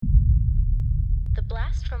The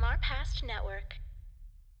Blast from Our Past Network.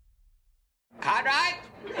 Cartwright!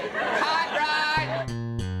 Cartwright!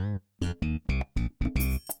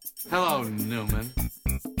 Hello, Newman.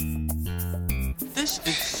 This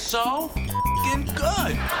is so f***ing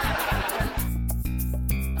good!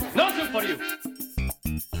 Nothing for you!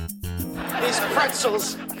 These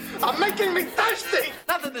pretzels are making me thirsty!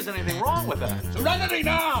 Not that there's anything wrong with that. Serenity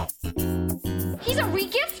now! He's a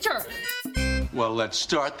regifter! Well, let's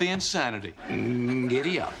start the insanity.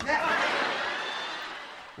 Giddy up.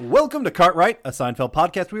 Welcome to Cartwright, a Seinfeld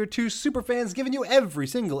podcast. We are two super fans giving you every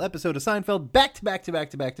single episode of Seinfeld back to back to back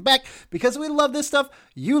to back to back because we love this stuff,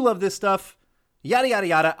 you love this stuff, yada yada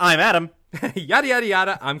yada. I'm Adam. Yada yada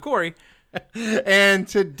yada. I'm Corey. And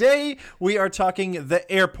today we are talking The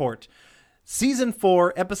Airport, Season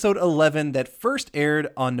 4, Episode 11, that first aired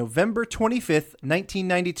on November 25th,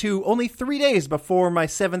 1992, only 3 days before my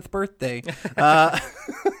 7th birthday.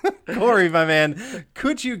 Corey, my man,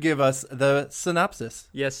 could you give us the synopsis?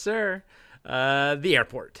 Yes, sir. The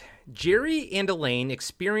airport. Jerry and Elaine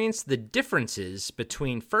experience the differences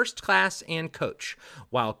between first class and coach,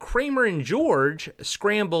 while Kramer and George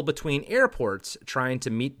scramble between airports trying to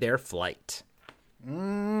meet their flight.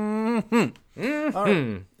 All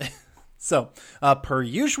right. So, per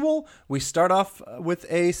usual, we start off with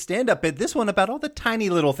a stand-up bit. This one about all the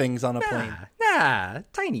tiny little things on a plane.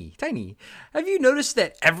 Tiny. Have you noticed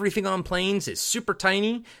that everything on planes is super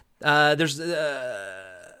tiny? There's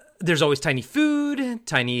always tiny food,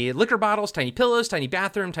 tiny liquor bottles, tiny pillows, tiny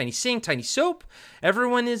bathroom, tiny sink, tiny soap.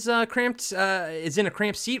 Everyone is cramped, is in a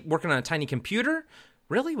cramped seat working on a tiny computer.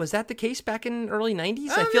 Really? Was that the case back in early 90s?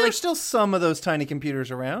 I feel like still some of those tiny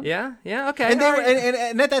computers around. Yeah, okay. And they were,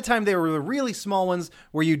 and at that time they were the really small ones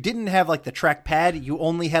where you didn't have like the trackpad. You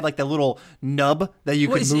only had like the little nub that you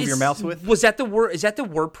could move your mouse with. Was that the word? Is that the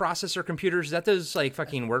word processor computers? Is that those like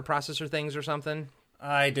fucking word processor things or something?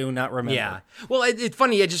 I do not remember. Yeah. Well, it's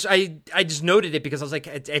funny. I just noted it because I was like,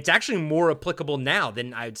 it's actually more applicable now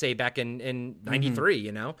than I would say back in 93,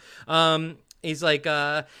 you know? He's like,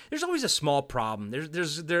 there's always a small problem.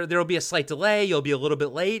 There'll be a slight delay. You'll be a little bit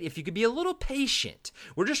late. If you could be a little patient,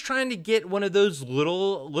 we're just trying to get one of those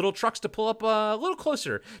little trucks to pull up a little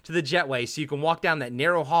closer to the jetway so you can walk down that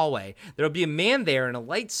narrow hallway. There'll be a man there in a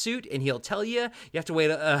light suit, and he'll tell you have to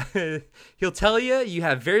wait. He'll tell you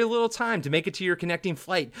have very little time to make it to your connecting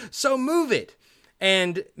flight. So move it.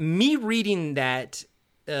 And me reading that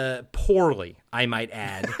poorly, I might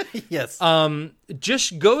add. Yes.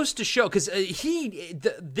 Just goes to show, because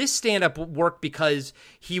this stand-up worked because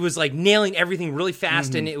he was like nailing everything really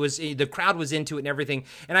fast, and it was the crowd was into it and everything.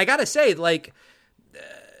 And I gotta say, like,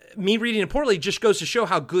 me reading it poorly just goes to show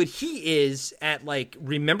how good he is at like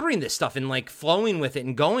remembering this stuff and like flowing with it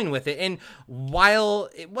and going with it. And while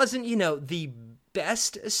it wasn't, the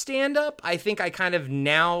best stand-up, I think I kind of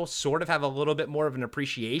now sort of have a little bit more of an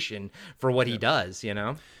appreciation for what he does,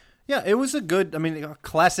 Yeah, it was a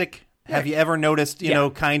classic. Have you ever noticed,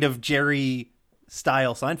 kind of Jerry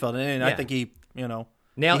style Seinfeld? And I think he,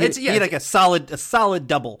 nailed it. He had like a solid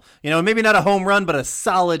double. Maybe not a home run, but a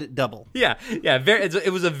solid double. Yeah.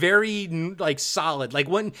 It was a very like solid, like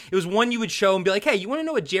it was one you would show and be like, hey, you want to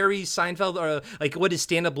know what Jerry Seinfeld or like what his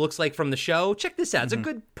stand-up looks like from the show? Check this out. It's a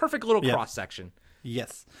good, perfect little cross section.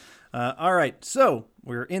 Yes. All right. So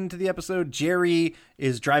we're into the episode. Jerry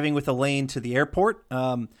is driving with Elaine to the airport.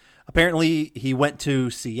 Apparently he went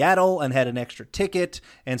to Seattle and had an extra ticket.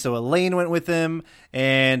 And so Elaine went with him,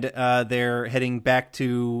 and they're heading back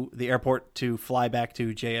to the airport to fly back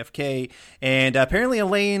to JFK. And apparently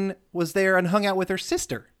Elaine was there and hung out with her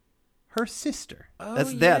sister. Her sister. Oh,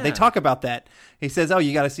 They talk about that. He says, "Oh,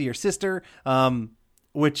 you got to see your sister."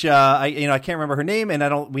 Which I can't remember her name,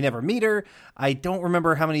 and we never meet her. I don't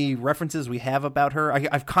remember how many references we have about her.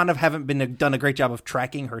 I've kind of haven't done a great job of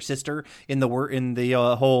tracking her sister in the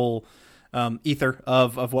whole ether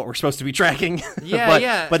of what we're supposed to be tracking.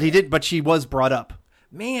 Yeah, But she was brought up.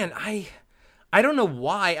 Man, I don't know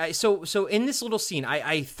why. So in this little scene,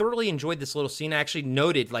 I thoroughly enjoyed this little scene. I actually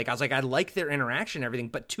noted, I was like, I like their interaction and everything,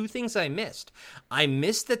 but two things I missed. I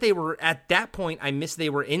missed that they were, at that point, they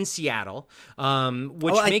were in Seattle,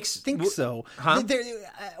 which makes... I think so. Huh?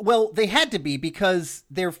 They had to be because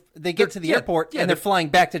they get to the airport and they're flying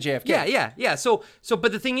back to JFK. Yeah. So,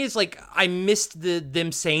 but the thing is, I missed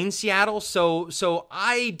them saying Seattle, so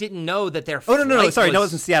I didn't know that their no, sorry, no, it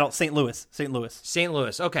wasn't Seattle, St. Louis.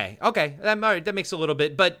 Okay. That right, that makes a little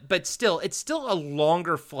bit, but still, it's still a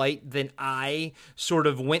longer flight than I sort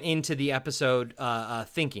of went into the episode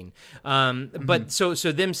thinking. But so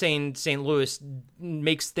them saying St. Louis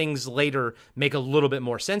makes things later make a little bit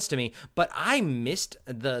more sense to me. But I missed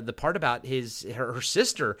the part about her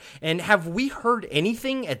sister. And have we heard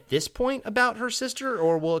anything at this point about her sister,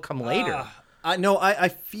 or will it come later? No, I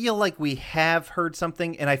feel like we have heard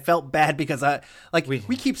something, and I felt bad because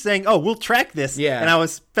we keep saying, "Oh, we'll track this," and I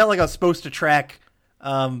felt like I was supposed to track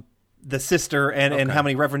the sister and how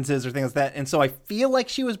many references or things like that, and so I feel like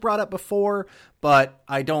she was brought up before, but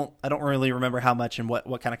I don't really remember how much and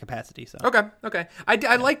what kind of capacity. So okay,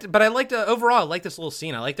 I liked overall. I liked this little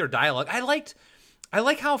scene. I liked their dialogue. I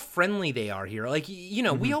like how friendly they are here. Like, you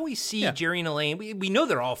know, we always see Jerry and Elaine. We know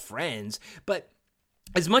they're all friends, but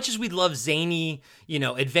as much as we love zany, you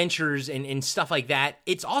know, adventures and stuff like that,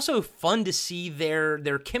 it's also fun to see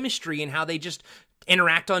their chemistry and how they just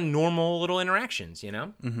interact on normal little interactions, you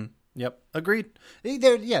know? Mm-hmm. Yep. Agreed.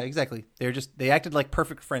 Exactly. They acted like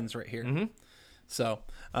perfect friends right here. Mm-hmm. So,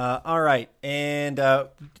 all right. And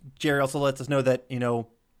Jerry also lets us know that, you know,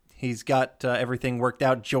 he's got everything worked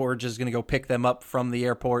out. George is going to go pick them up from the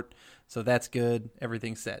airport. So that's good.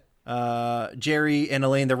 Everything's set. Jerry and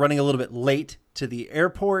Elaine, they're running a little bit late to the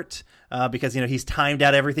airport because, you know, he's timed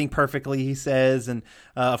out everything perfectly, he says. And,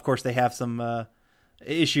 of course, they have some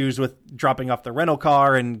issues with dropping off the rental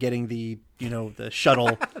car and getting the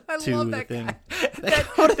shuttle to the thing.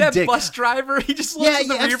 That bus driver, he just looks at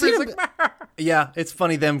the rear view. He's like, yeah, it's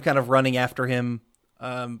funny them kind of running after him,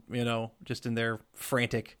 just in their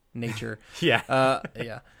frantic nature. Yeah.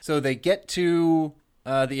 So they get to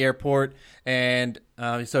the airport, and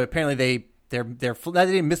so apparently they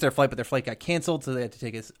didn't miss their flight, but their flight got canceled, so they had to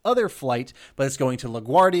take this other flight, but it's going to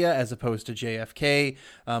LaGuardia as opposed to JFK,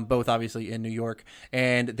 both obviously in New York,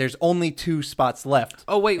 and there's only 2 spots left.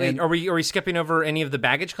 Oh, wait, are we skipping over any of the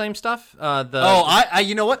baggage claim stuff? I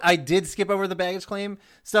you know what? I did skip over the baggage claim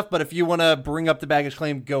stuff, but if you want to bring up the baggage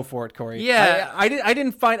claim, go for it, Corey. Yeah. I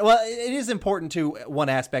didn't find, well, it is important to one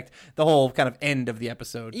aspect, the whole kind of end of the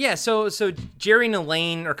episode. Yeah, so Jerry and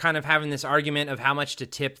Elaine are kind of having this argument of how much to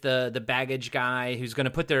tip the baggage guy who's going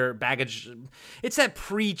to put their baggage. It's that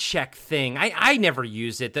pre-check thing. I never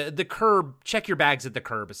use it. The curb, check your bags at the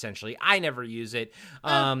curb, essentially. I never use it.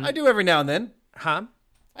 I do every now and then. Huh?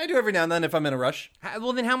 I do every now and then if I'm in a rush.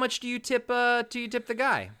 Well, then how much do you tip the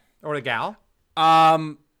guy or the gal?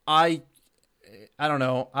 I don't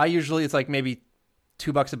know. I usually, it's like maybe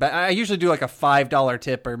 $2 a bag. I usually do like a $5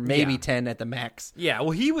 tip or maybe 10 at the max. Yeah,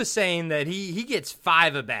 well, he was saying that he gets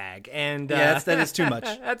 $5 a bag, and that is too much.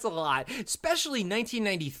 That's a lot, especially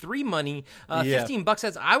 1993 money.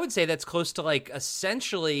 $15. I would say that's close to like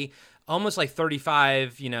essentially almost like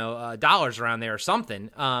 $35, dollars around there or something,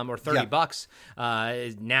 or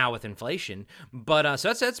 $30 now with inflation. But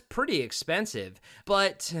so that's pretty expensive.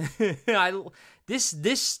 But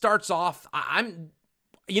this starts off.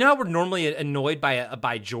 You know how we're normally annoyed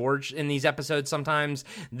by George in these episodes sometimes?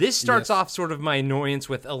 This starts off sort of my annoyance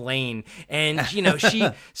with Elaine. And,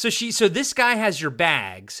 so this guy has your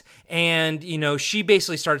bags, and, she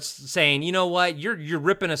basically starts saying, you know what, you're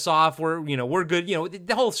ripping us off. We're good.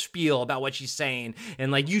 The whole spiel about what she's saying, and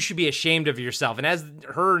like, you should be ashamed of yourself. And as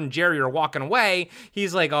her and Jerry are walking away,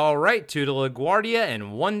 he's like, all right, 2 to LaGuardia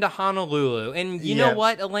and 1 to Honolulu. And you know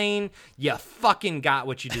what, Elaine? You fucking got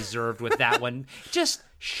what you deserved with that one. Just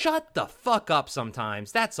shut the fuck up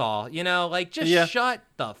sometimes. That's all. Shut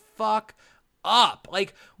the fuck up.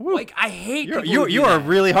 Like I hate you are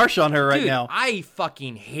really harsh on her right now. I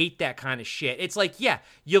fucking hate that kind of shit. It's like, yeah,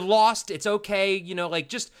 you lost. It's okay.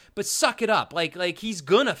 But suck it up. Like he's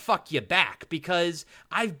gonna fuck you back because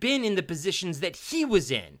I've been in the positions that he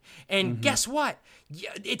was in. And guess what?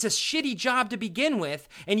 It's a shitty job to begin with,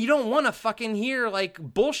 and you don't want to fucking hear like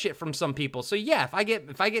bullshit from some people. So yeah,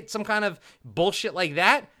 if I get some kind of bullshit like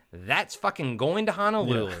that, that's fucking going to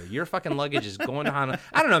Honolulu. Yeah. Your fucking luggage is going to Honolulu.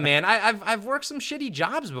 I don't know, man. I've worked some shitty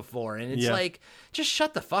jobs before, and it's like, just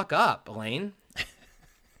shut the fuck up, Elaine.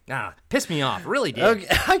 Pissed me off. Really did.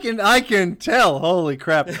 Okay, I can tell. Holy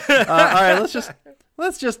crap! All right,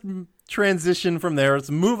 let's just transition from there. Let's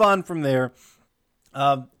move on from there.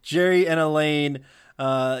 Jerry and Elaine,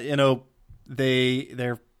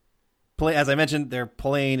 they're as I mentioned, their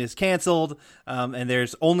plane is canceled, and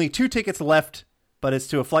there's only 2 tickets left, but it's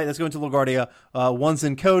to a flight that's going to LaGuardia. One's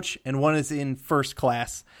in coach and one is in first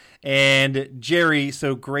class. And Jerry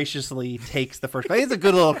so graciously takes the first class. It's a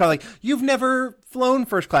good little kind of like, you've never flown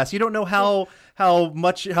first class. You don't know how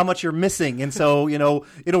much you're missing. And so, it'll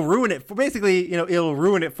ruin it. It'll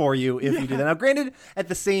ruin it for you if you do that. Now, granted, at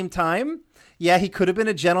the same time, Yeah, he could have been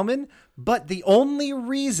a gentleman, but the only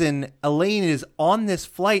reason Elaine is on this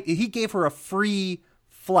flight, he gave her a free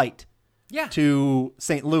flight to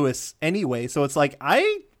St. Louis anyway. So it's like,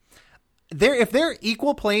 if they're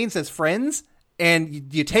equal planes as friends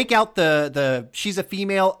and you take out the she's a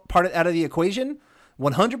female part out of the equation,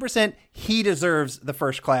 100% he deserves the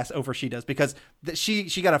first class over she does, because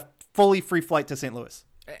she got a fully free flight to St. Louis.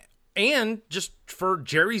 And just for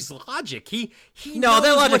Jerry's logic, he no, knows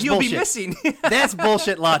that what logic's he'll bullshit. be missing. That's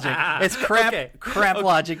bullshit logic. It's crap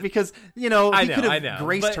logic, because he could have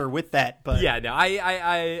graced her with that. But yeah, no,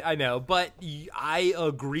 I know, but I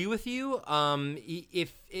agree with you.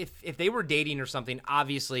 If they were dating or something,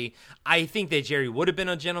 obviously, I think that Jerry would have been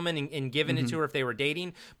a gentleman and given it to her if they were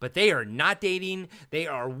dating. But they are not dating. They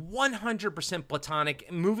are 100% platonic.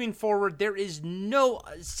 Moving forward, there is no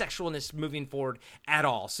sexualness moving forward at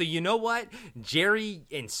all. So you know what? Jerry,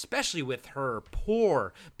 and especially with her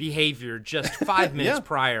poor behavior just 5 minutes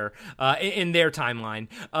prior in their timeline,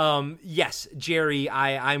 yes, Jerry,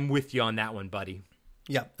 I'm with you on that one, buddy.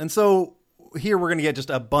 Yeah, and so here we're going to get just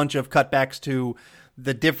a bunch of cutbacks to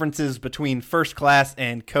the differences between First Class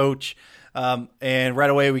and Coach. And right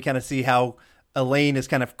away we kind of see how Elaine is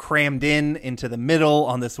kind of crammed into the middle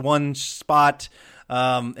on this one spot.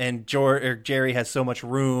 And Jerry has so much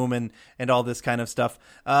room and all this kind of stuff.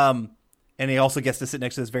 And he also gets to sit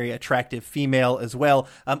next to this very attractive female as well.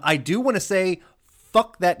 I do want to say,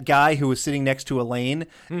 fuck that guy who was sitting next to Elaine.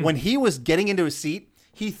 When he was getting into his seat,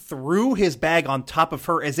 he threw his bag on top of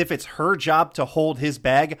her as if it's her job to hold his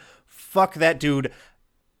bag. Fuck that dude.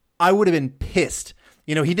 I would have been pissed.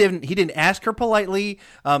 He didn't ask her politely.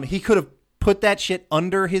 He could have put that shit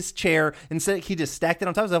under his chair. Instead, he just stacked it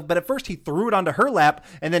on top of himself. But at first, he threw it onto her lap,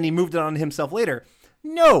 and then he moved it on himself later.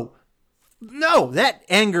 No, that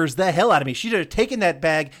angers the hell out of me. She should have taken that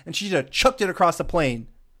bag, and she should have chucked it across the plane.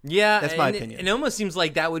 Yeah, that's my opinion. It almost seems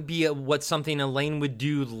like that would be something Elaine would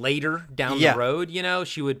do later down the road.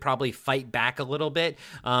 She would probably fight back a little bit.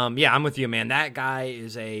 Yeah, I'm with you, man. That guy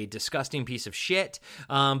is a disgusting piece of shit.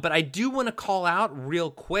 But I do want to call out real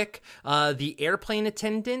quick the airplane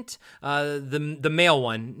attendant, the male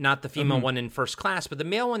one, not the female one in First Class, but the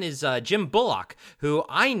male one is Jim Bullock, who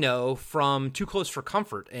I know from Too Close for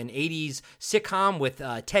Comfort, an 80s sitcom with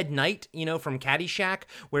Ted Knight, from Caddyshack,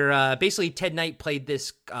 where basically Ted Knight played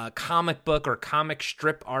this comic book or comic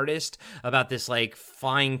strip artist about this like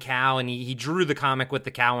flying cow, and he drew the comic with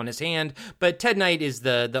the cow in his hand. But Ted Knight is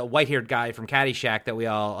the white-haired guy from Caddyshack that we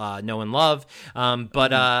all know and love.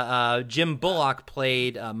 But Jim Bullock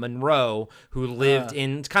played Monroe, who lived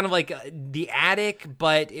in kind of like the attic,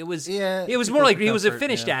 but it was more like he was a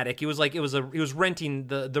finished attic. He was renting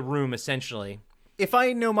the room essentially. If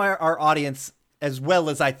I know our audience as well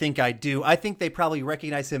as I think I do, I think they probably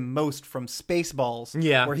recognize him most from Spaceballs,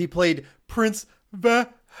 where he played Prince Valium.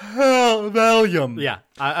 Yeah,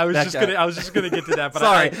 I was just gonna get to that. But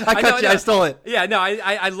sorry, I cut you. I stole it. Yeah, no,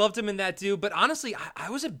 I loved him in that too. But honestly, I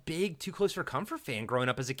was a big Too Close for Comfort fan growing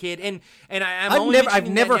up as a kid, and I've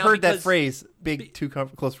never heard that phrase. Big Too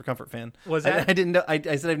Close for Comfort fan. Was that? I didn't know. I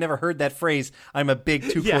said I've never heard that phrase. I'm a big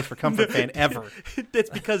Too Close for Comfort fan ever.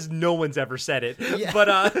 That's because no one's ever said it. Yeah.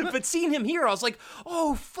 But seeing him here, I was like,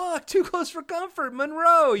 oh fuck, Too Close for Comfort,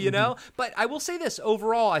 Monroe. But I will say this: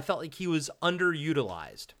 overall, I felt like he was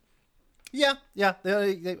underutilized. Yeah,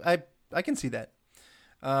 I can see that.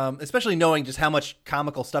 Especially knowing just how much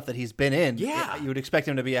comical stuff that he's been in. Yeah. You would expect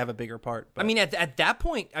him to have a bigger part. But. I mean, at that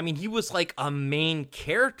point, he was like a main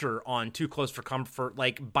character on Too Close for Comfort,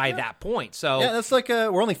 like by that point. So yeah, that's like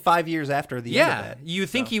we're only 5 years after the end of that. You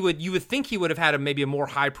think he would have had maybe a more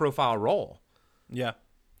high profile role. Yeah.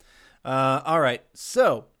 All right.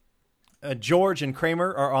 So George and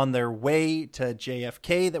Kramer are on their way to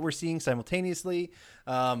JFK that we're seeing simultaneously.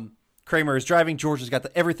 Kramer is driving. George has got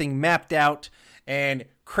everything mapped out. And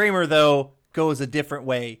Kramer, though, goes a different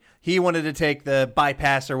way. He wanted to take the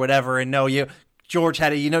bypass or whatever. And George had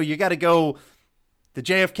to, you got to go the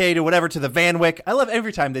JFK to whatever, to the Van Wyck. I love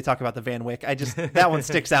every time they talk about the Van Wyck. That one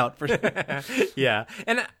sticks out for sure. Yeah.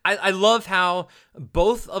 And I love how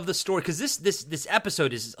both of the story, because this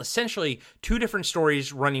episode is essentially two different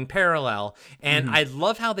stories running parallel. And I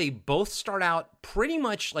love how they both start out pretty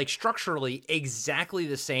much like structurally exactly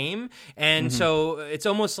the same. And so it's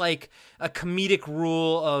almost like a comedic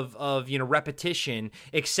rule of repetition,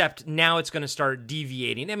 except now it's going to start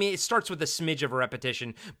deviating. I mean, it starts with a smidge of a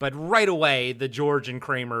repetition, but right away the George and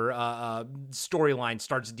Kramer storyline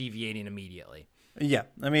starts deviating immediately. Yeah,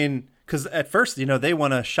 I mean, because at first, they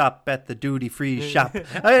want to shop at the duty-free shop. They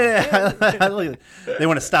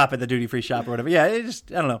want to stop at the duty-free shop or whatever. Yeah, I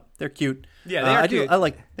don't know. They're cute. Yeah, they are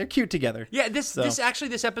cute. They're cute together. Yeah, this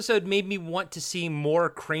episode made me want to see more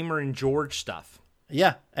Kramer and George stuff.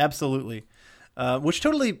 Yeah, absolutely. Which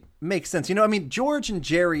totally makes sense. George and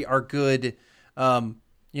Jerry are good,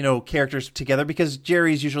 characters together because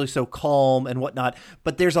Jerry's usually so calm and whatnot.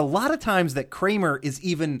 But there's a lot of times that Kramer is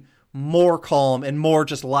even more calm and more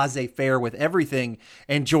just laissez-faire with everything,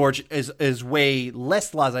 and George is way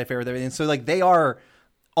less laissez-faire with everything. So they are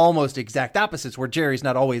almost exact opposites, where Jerry's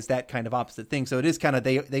not always that kind of opposite thing. So it is kind of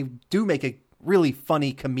they do make a really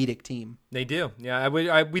funny comedic team. They do. Yeah,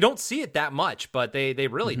 we don't see it that much, but they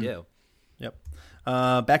really do. Yep.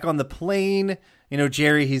 Back on the plane,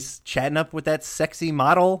 Jerry, he's chatting up with that sexy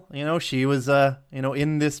model. She was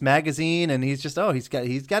in this magazine, and he's just he's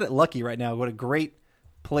got it lucky right now. What a great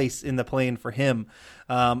place in the plane for him.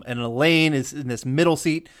 And Elaine is in this middle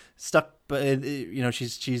seat, stuck.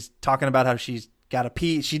 She's talking about how she's got a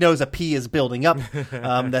pee. She knows a pee is building up.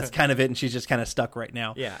 That's kind of it, and she's just kind of stuck right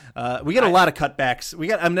now. Yeah. We got a lot of cutbacks.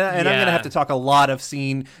 I'm gonna have to talk a lot of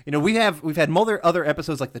scene. We've had other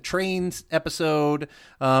episodes like the trains episode,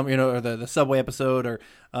 or the subway episode, or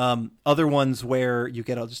other ones where you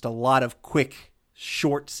get just a lot of quick,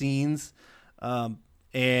 short scenes.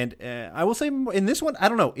 And I will say in this one, I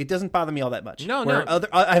don't know, it doesn't bother me all that much. No.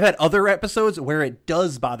 I've had other episodes where it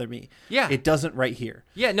does bother me. Yeah. It doesn't right here.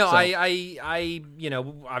 Yeah, no, So- I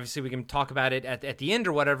obviously we can talk about it at the end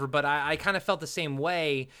or whatever, but I kind of felt the same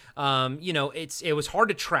way. It was hard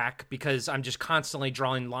to track because I'm just constantly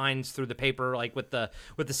drawing lines through the paper, like with the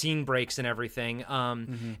scene breaks and everything.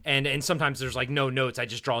 And sometimes there's no notes. I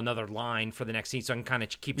just draw another line for the next scene so I can kind of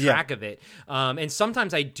keep track of it. And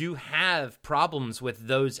sometimes I do have problems with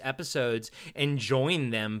those episodes enjoying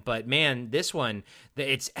them, but man, this one,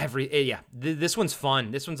 this one's fun.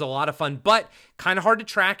 This one's a lot of fun, but kind of hard to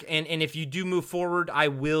track. And if you do move forward, I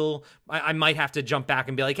might have to jump back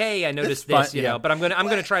and be like, hey, I noticed this, but I'm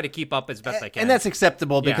gonna try to keep up as best I can. And that's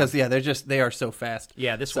acceptable because they are so fast.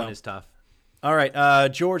 Yeah, this one is tough. All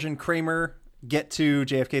right, George and Kramer get to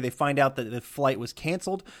JFK. They find out that the flight was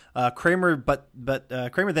canceled. Kramer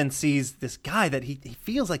then sees this guy that he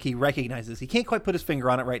feels like he recognizes. He can't quite put his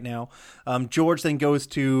finger on it right now. George then goes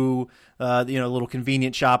to a little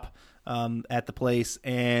convenient shop at the place,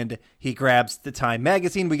 and he grabs the Time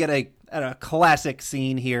magazine. We get a classic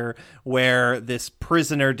scene here where this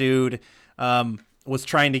prisoner dude was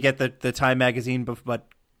trying to get the Time magazine, but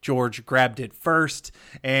George grabbed it first,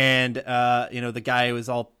 and the guy was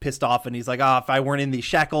all pissed off, and he's like, if I weren't in these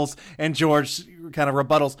shackles. And George kind of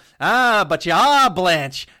rebuttals, but you are,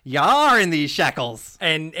 Blanche. You are in these shackles.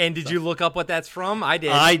 And did you look up what that's from? I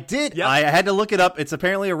did. Yep. I had to look it up. It's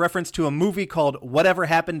apparently a reference to a movie called Whatever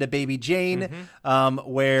Happened to Baby Jane,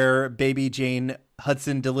 where Baby Jane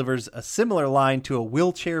Hudson delivers a similar line to a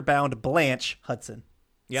wheelchair-bound Blanche Hudson.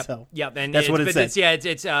 Yep. So and that's what it says.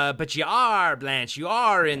 It's but you are, Blanche. You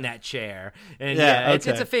are in that chair. And it's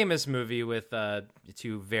a famous movie with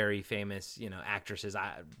two very famous actresses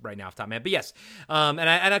right now off the top of my head. But yes,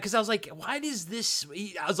 and because I was like, why does this?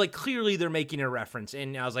 I was like, clearly they're making a reference,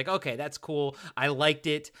 and I was like, okay, that's cool. I liked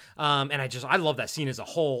it, and I love that scene as a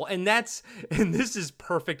whole. And this is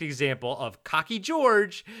perfect example of cocky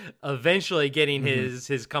George eventually getting his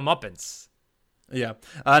comeuppance. Yeah.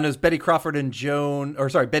 And it was Betty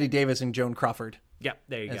Davis and Joan Crawford. Yep,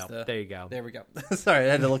 there you go. There we go. Sorry,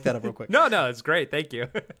 I had to look that up real quick. No, it's great. Thank you.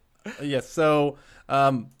 Yes, so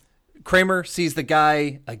Kramer sees the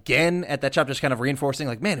guy again at that shop, just kind of reinforcing,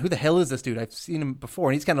 like, man, who the hell is this dude? I've seen him before.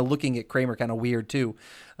 And he's kind of looking at Kramer kind of weird, too.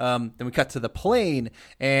 Then we cut to the plane,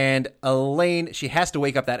 and Elaine, she has to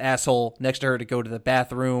wake up that asshole next to her to go to the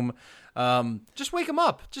bathroom. Just wake him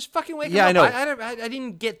up. Just fucking wake him up. I know. I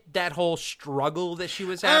didn't get that whole struggle that she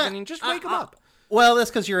was having. Just wake him up. Well, that's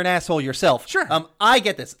because you're an asshole yourself. Sure. I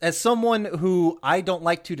get this. As someone who I don't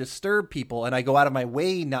like to disturb people, and I go out of my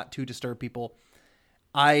way not to disturb people,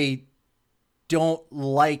 I don't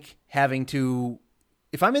like having to.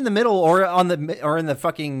 If I'm in the middle or in the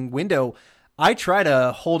fucking window, I try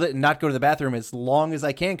to hold it and not go to the bathroom as long as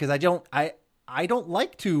I can because I don't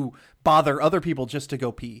like to bother other people just to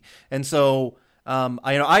go pee. And so, I'm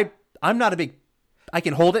not a big. I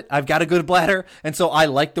can hold it. I've got a good bladder. And so I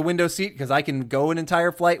like the window seat because I can go an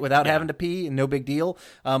entire flight without having to pee and no big deal.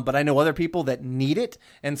 But I know other people that need it.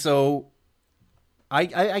 And so I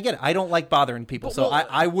get it. I don't like bothering people. So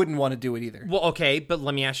I wouldn't want to do it either. Well, okay. But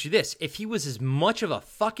let me ask you this. If he was as much of a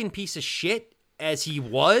fucking piece of shit as he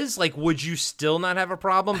was, like, would you still not have a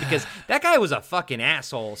problem? Because that guy was a fucking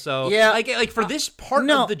asshole. So, Yeah. like for this part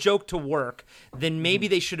No. of the joke to work, then maybe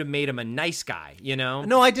they should have made him a nice guy, you know?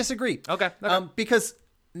 No, I disagree. Okay. Because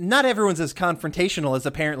not everyone's as confrontational as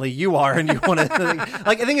apparently you are, and you want to.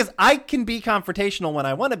 Like the thing is, I can be confrontational when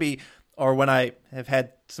I want to be, or when I have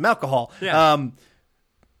had some alcohol. Yeah.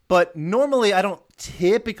 But normally, I don't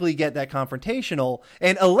typically get that confrontational.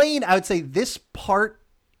 And Elaine, I would say this part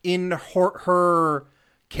in her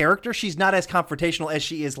character, she's not as confrontational as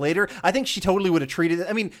she is later. I think she totally would have treated it.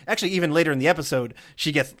 I mean, actually, even later in the episode,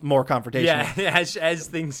 she gets more confrontational. Yeah, as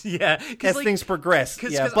things, yeah. As things progress.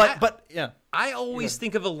 Yeah, 'cause but yeah. I always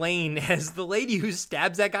think of Elaine as the lady who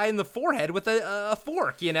stabs that guy in the forehead with a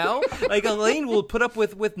fork, you know? Like, Elaine will put up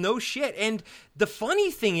with no shit. And the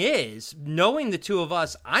funny thing is, knowing the two of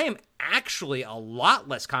us, I am actually a lot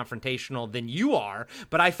less confrontational than you are,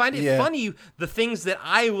 but I find it funny the things that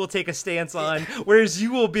I will take a stance on, whereas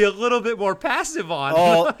you will be a little bit more passive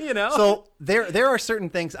on, you know? So there are certain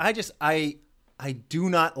things I do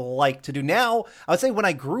not like to do. Now, I would say when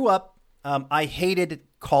I grew up, I hated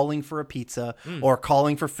calling for a pizza or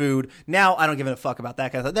calling for food. Now I don't give a fuck about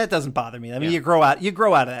that kind of stuff. That doesn't bother me. I mean, you grow out of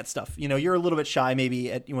that stuff. You know, you're a little bit shy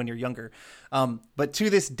maybe when you're younger. But to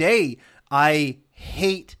this day, I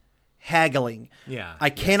hate haggling. Yeah.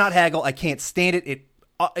 I cannot haggle. I can't stand it.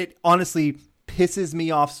 It honestly pisses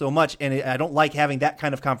me off so much, and I don't like having that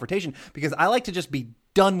kind of confrontation because I like to just be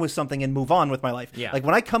done with something and move on with my life. Yeah. Like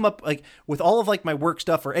when I come up like with all of like my work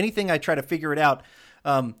stuff or anything, I try to figure it out.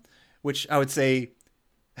 Which I would say,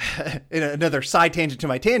 in another side tangent to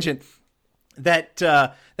my tangent, that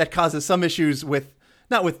causes some issues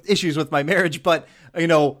not with issues with my marriage, but you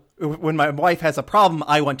know, when my wife has a problem,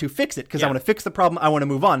 I want to fix it because I want to fix the problem. I want to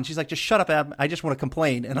move on. And she's like, just shut up, Ab. I just want to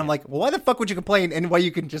complain. And I'm like, well, why the fuck would you complain? And why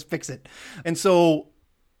you can just fix it? And so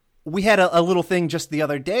we had a little thing just the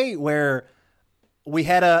other day where we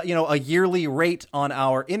had a yearly rate on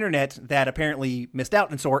our internet that apparently missed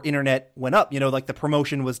out. And so our internet went up, like the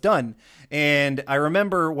promotion was done. And I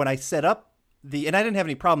remember when I set up and I didn't have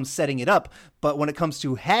any problems setting it up, but when it comes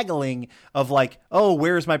to haggling of like, oh,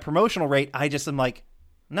 where's my promotional rate? I just am like,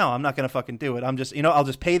 no, I'm not going to fucking do it. I'm just, I'll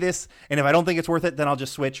just pay this. And if I don't think it's worth it, then I'll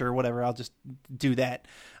just switch or whatever. I'll just do that.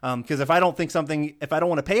 Because if I don't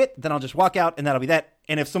want to pay it, then I'll just walk out and that'll be that.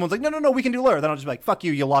 And if someone's like, no, we can do lower, then I'll just be like, fuck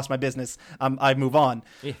you, you lost my business. I move on.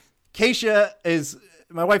 Yeah. Keisha is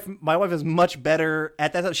my wife is much better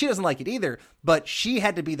at that. She doesn't like it either, but she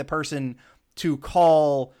had to be the person to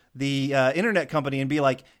call the internet company and be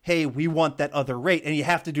like, hey, we want that other rate. And you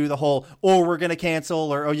have to do the whole, or we're going to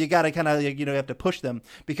cancel, or you got to kind of, you have to push them,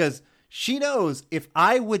 because she knows if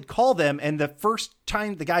I would call them and the first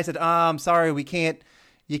time the guy said, I'm sorry, you can't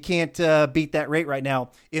beat that rate right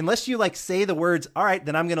now. Unless you like say the words, all right,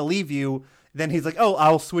 then I'm going to leave you. Then he's like, oh,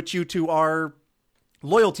 I'll switch you to our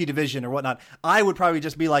loyalty division or whatnot. I would probably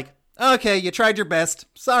just be like, okay, you tried your best.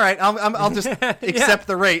 It's all right. I'll just accept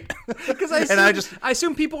the rate. Because I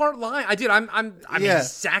assume people aren't lying. I'm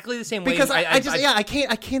exactly the same way. Because I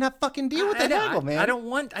cannot fucking deal with that haggle, man. I don't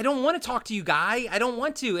want to talk to you, guy. I don't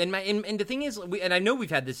want to. And the thing is, and I know we've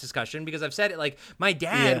had this discussion because I've said it. Like, my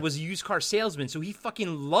dad was a used car salesman, so he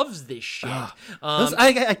fucking loves this shit.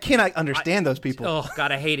 I cannot understand those people. Oh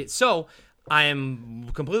God, I hate it. So I am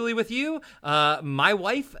completely with you. My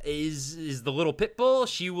wife is the little pit bull.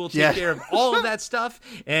 She will take care of all of that stuff.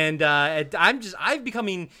 And I'm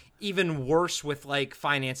becoming even worse with like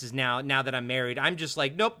finances now that I'm married. I'm just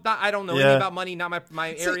like, nope, I don't know anything about money, not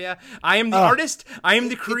my area. I am the artist. I am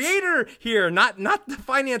the creator here, not the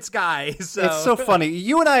finance guy. So it's so funny.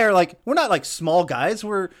 You and I are like, we're not like small guys.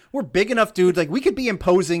 We're big enough dudes. Like, we could be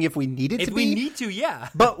imposing if we needed to be. If we need to, yeah.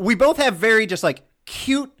 But we both have very just like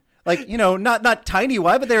cute, like, not tiny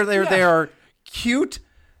wide, but they are cute,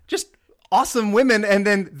 just awesome women, and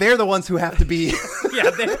then they're the ones who have to be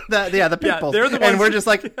the people. They're the ones and we're just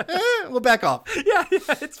like, we'll back off. Yeah,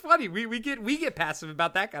 it's funny. We get passive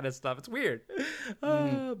about that kind of stuff. It's weird.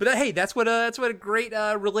 But hey, that's what a great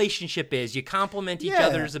relationship is. You complement each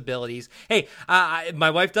other's abilities. Hey,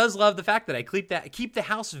 my wife does love the fact that I keep the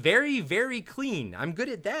house very, very clean. I'm good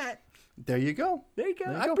at that. There you go.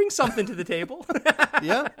 I bring something to the table.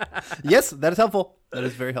 Yeah. Yes, that is helpful. That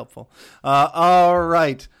is very helpful. All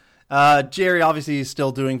right. Jerry obviously is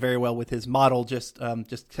still doing very well with his model, just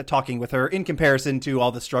talking with her in comparison to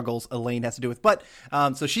all the struggles Elaine has to do with. But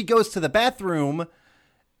so she goes to the bathroom,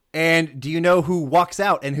 and do you know who walks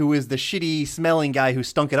out and who is the shitty smelling guy who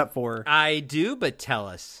stunk it up for her? I do, but tell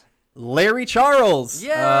us. Larry Charles.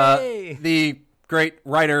 Yay! The great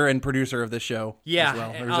writer and producer of this show. Yeah. as well.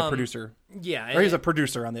 Or he's a producer. Yeah. Or he's a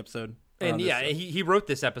producer on the episode. And he wrote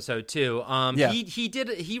this episode too.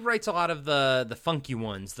 He writes a lot of the funky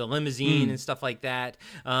ones, the limousine and stuff like that.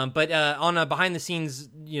 But on a behind the scenes,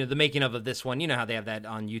 the making of this one, how they have that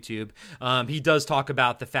on YouTube. He does talk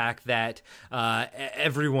about the fact that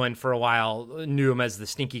everyone for a while knew him as the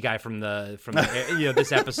stinky guy from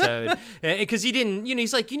this episode, because he didn't.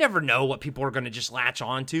 He's like, you never know what people are going to just latch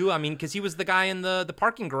on to. I mean, because he was the guy in the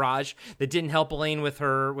parking garage that didn't help Elaine with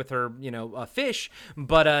her fish,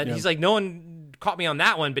 but he's like, no one caught me on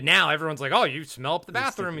that one, but now everyone's like, oh, you smell up the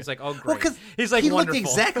bathroom. He's like, oh, great. Well, 'cause he's like, he wonderful. looked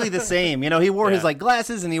exactly the same. He wore his like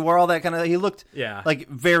glasses and he wore all that kind of. He looked like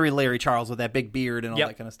very Larry Charles with that big beard and all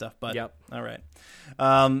that kind of stuff. But all right.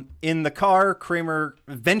 In the car, Kramer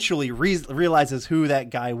eventually realizes who that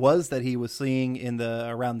guy was that he was seeing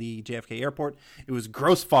around the JFK airport. It was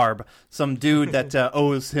Grossfarb, some dude that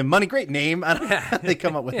owes him money. Great name. I don't know how they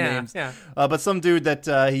come up with names. Yeah. But some dude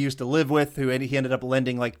that he used to live with, who he ended up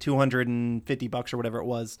lending like $250 or whatever it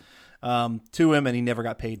was to him, and he never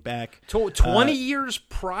got paid back. 20 years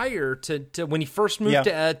prior to when he first moved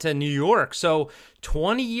to New York. So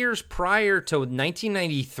 20 years prior to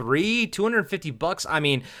 1993, $250. I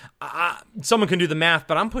mean, someone can do the math,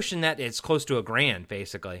 but I'm pushing that it's close to $1,000,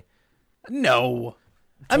 basically. No.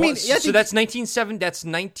 I mean, so that's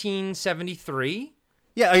 1973.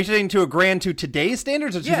 Yeah, are you saying to $1,000 to today's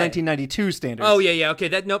standards or to 1992 standards? Oh yeah. Okay,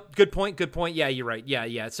 good point. Yeah, you're right.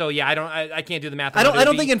 Yeah. So yeah, I can't do the math. I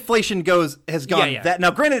don't think inflation has gone that.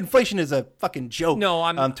 Now, granted, inflation is a fucking joke.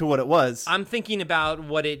 To what it was. I'm thinking about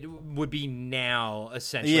what it would be now,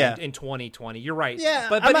 essentially in 2020. You're right. Yeah,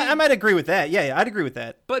 but I might agree with that. Yeah, I'd agree with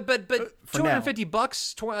that. But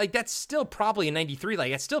 $250, like that's still probably in '93.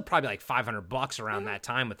 Like it's still probably like $500 around that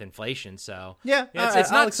time with inflation. So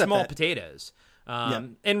it's not small potatoes.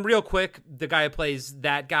 And real quick, the guy who plays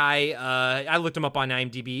that guy, I looked him up on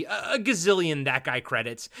IMDb, a gazillion that guy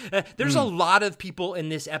credits. There's a lot of people in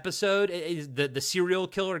this episode. The serial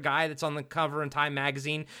killer guy that's on the cover in Time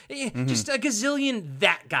magazine, just a gazillion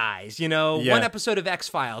that guys, one episode of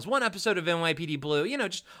X-Files, one episode of NYPD Blue,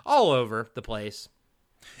 just all over the place.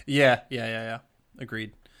 Yeah.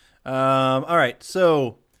 Agreed. All right.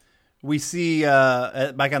 So we see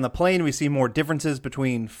back on the plane, we see more differences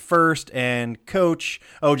between First and Coach.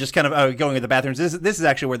 Just kind of going to the bathrooms. This is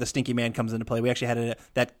actually where the stinky man comes into play. We actually had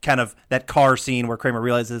that car scene where Kramer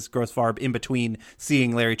realizes Grossfarb in between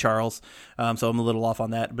seeing Larry Charles. So I'm a little off on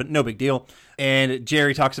that, but no big deal. And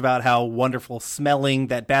Jerry talks about how wonderful smelling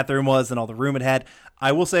that bathroom was and all the room it had.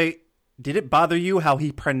 I will say, did it bother you how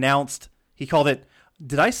he called it,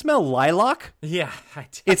 did I smell lilac? Yeah, I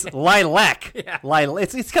did. It's lilac. Yeah.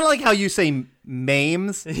 It's kind of like how you say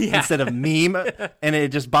memes instead of meme, and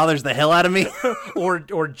it just bothers the hell out of me. or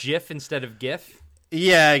GIF instead of GIF.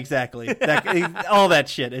 Yeah, exactly. All that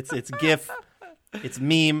shit. It's GIF. It's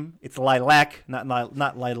meme. It's lilac, not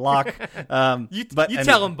lilac. You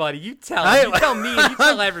tell him, buddy. You tell him. You tell me. You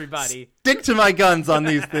tell everybody. Stick to my guns on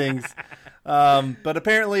these things. But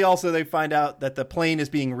apparently, also they find out that the plane is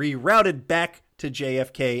being rerouted back to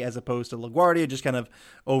JFK as opposed to LaGuardia, just kind of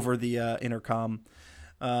over the intercom.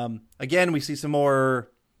 Again, we see some more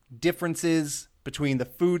differences between the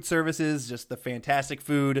food services, just the fantastic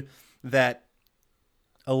food that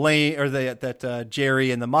Elaine or that Jerry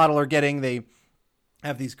and the model are getting. They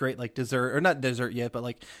have these great like dessert, or not dessert yet, but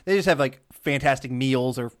like they just have like fantastic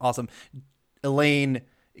meals or awesome. Elaine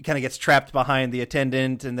kind of gets trapped behind the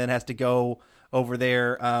attendant and then has to go over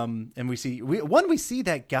there. And we see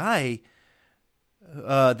that guy,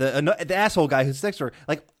 the asshole guy who's next to her,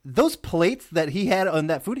 like those plates that he had on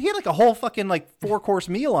that food, he had like a whole fucking like 4-course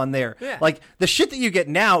meal on there. Yeah. Like the shit that you get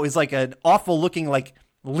now is like an awful looking like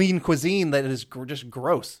lean cuisine that is just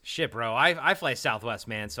gross. Shit, bro. I fly Southwest,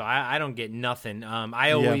 man, so I don't get nothing.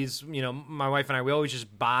 I always, my wife and I, we always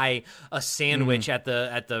just buy a sandwich at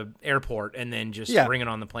the airport and then just bring it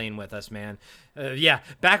on the plane with us, man.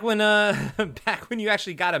 Back when you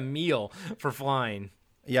actually got a meal for flying.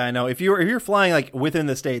 Yeah, I know. If you're flying like within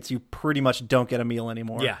the States, you pretty much don't get a meal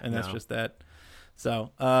anymore. Yeah, and that's just that.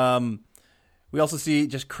 So, we also see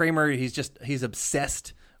just Kramer. He's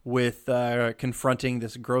obsessed with confronting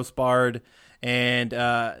this Grossbard, and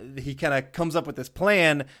he kind of comes up with this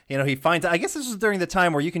plan. He finds out, I guess this was during the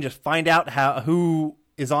time where you can just find out who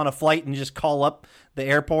is on a flight and just call up the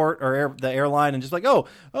airport or the airline and just like,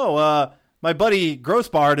 my buddy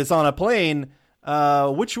Grossbard is on a plane.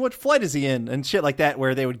 What flight is he in? And shit like that,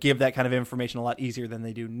 where they would give that kind of information a lot easier than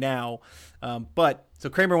they do now. But so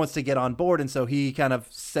Kramer wants to get on board, and so he kind of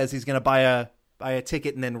says he's going to buy buy a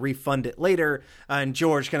ticket and then refund it later. And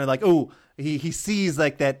George kind of like, oh, he sees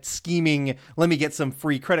like that scheming, let me get some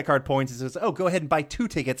free credit card points. He says, oh, go ahead and buy 2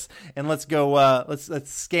 tickets and let's go, let's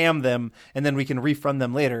scam them and then we can refund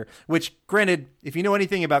them later. Which, granted, if you know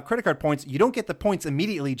anything about credit card points, you don't get the points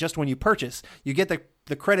immediately just when you purchase. You get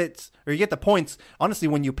the credits, or you get the points, honestly,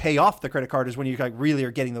 when you pay off the credit card is when you like really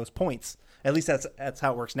are getting those points. At least that's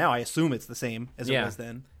how it works now. I assume it's the same as it was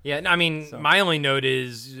then. Yeah, I mean, my only note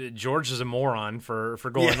is George is a moron for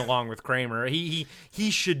going along with Kramer. He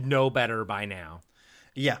should know better by now.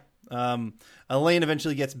 Yeah. Elaine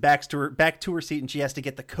eventually gets back to her seat, and she has to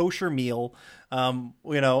get the kosher meal.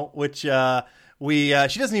 Which she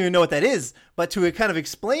doesn't even know what that is. But to kind of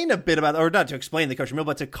explain a bit about, or not to explain the kosher meal,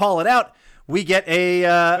 but to call it out, we get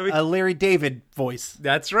a Larry David voice.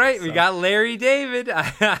 That's right. So. We got Larry David.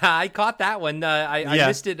 I caught that one. I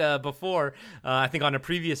missed it before, I think on a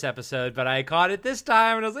previous episode, but I caught it this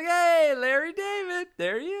time, and I was like, hey, Larry David.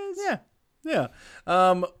 There he is. Yeah.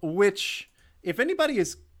 Which, if anybody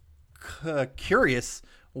is curious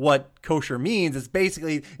what kosher means, it's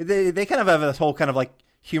basically, they kind of have this whole kind of like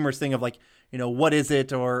humorous thing of like, what is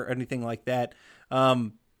it or anything like that.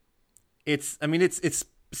 It's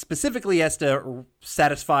specifically has to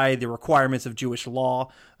satisfy the requirements of Jewish law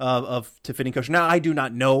to fitting kosher. Now, I do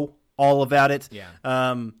not know all about it. Yeah.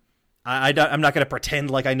 I'm not going to pretend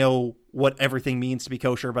like I know what everything means to be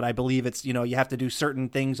kosher, but I believe it's, you have to do certain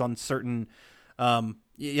things on certain,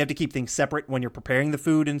 you have to keep things separate when you're preparing the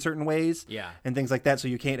food in certain ways. Yeah. And things like that. So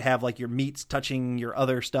you can't have like your meats touching your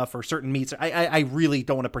other stuff or certain meats. I really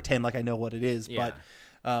don't want to pretend like I know what it is, but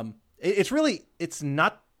it's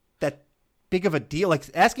not that big of a deal. Like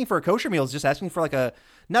asking for a kosher meal is just asking for like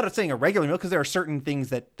not saying a regular meal, because there are certain things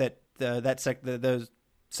that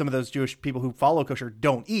some of those Jewish people who follow kosher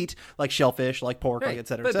don't eat, like shellfish, like pork, like et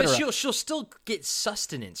cetera, et cetera. But she'll still get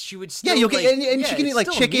sustenance. She would still you'll get and she can eat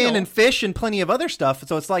like chicken and fish and plenty of other stuff.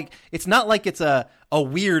 So it's like it's not like it's a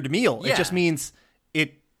weird meal. Yeah. It just means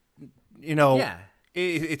it's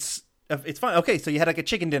fine. Okay, so you had like a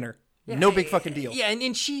chicken dinner. Yeah, no big fucking deal. Yeah,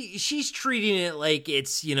 and she's treating it like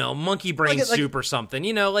it's monkey brain soup or something.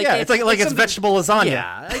 It's like it's vegetable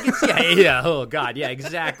lasagna. Yeah, Oh god, yeah,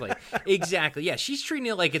 exactly. Yeah, she's treating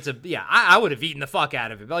it like it's I would have eaten the fuck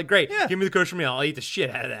out of it. But like, great, give me the kosher meal. I'll eat the shit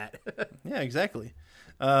out of that. Yeah, exactly.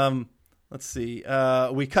 Let's see.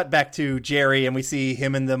 We cut back to Jerry, and we see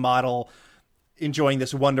him and the model enjoying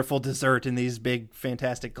this wonderful dessert in these big,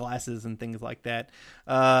 fantastic glasses and things like that.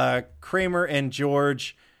 Kramer and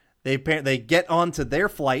George. They get onto their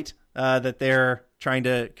flight that they're trying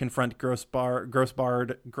to confront Grossfarb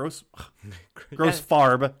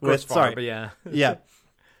with. Sorry, yeah.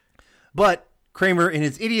 But Kramer, in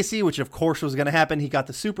his idiocy, which of course was going to happen, he got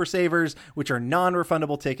the Super Savers, which are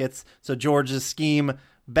non-refundable tickets. So George's scheme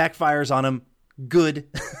backfires on him. Good,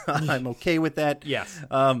 I'm okay with that. Yes.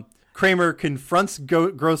 Kramer confronts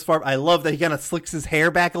Grossfarb. I love that he kind of slicks his hair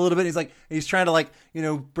back a little bit. He's trying to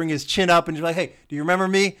bring his chin up and just like, hey, do you remember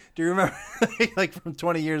me? Do you remember like from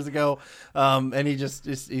 20 years ago? And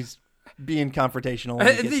he's being confrontational and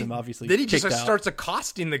he gets him obviously then he just kicked out. Starts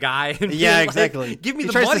accosting the guy and exactly. Give me he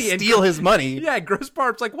the tries money to steal his money. Yeah,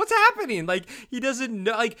 Grossfarb's like, what's happening? Like, he doesn't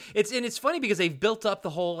know. Like, it's funny because they've built up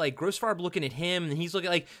the whole like Grossfarb looking at him and he's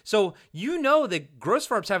looking like, so that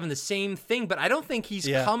Grossfarb's having the same thing, but I don't think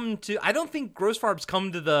I don't think Grossfarb's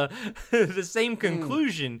come to the the same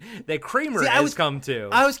conclusion that Kramer has come to.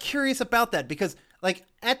 I was curious about that because like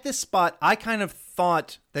at this spot, I kind of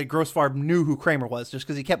thought that Grossfarb knew who Kramer was just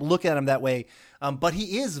because he kept looking at him that way. But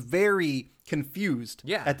he is very confused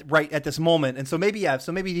at this moment. And so maybe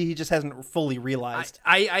he just hasn't fully realized.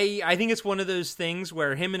 I think it's one of those things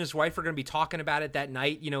where him and his wife are going to be talking about it that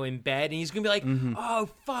night, in bed. And he's going to be like, oh,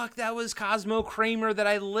 fuck, that was Cosmo Kramer that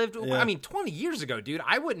I lived with. I mean, 20 years ago, dude,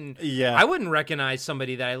 I wouldn't recognize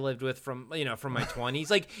somebody that I lived with from my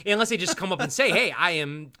 20s. Like, unless they just come up and say, hey, I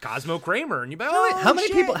am Cosmo Kramer. And you'd be like, oh,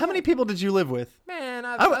 how many people did you live with? Man,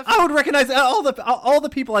 I would recognize all the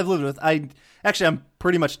people I've lived with. I'm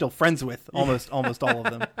pretty much still friends with almost all of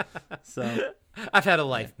them. So I've had a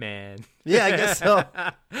life, man. Yeah, I guess so.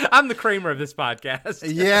 I'm the Kramer of this podcast.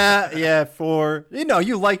 Yeah. You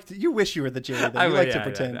wish you were the Jerry. You like to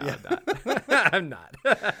pretend. I'm not.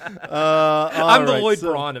 I'm the Lloyd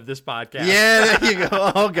Braun of this podcast. Yeah, there you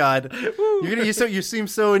go. Oh God, you seem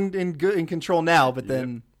so in control now, but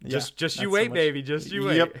then just you wait, baby. Just you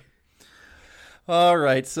wait. Yep. All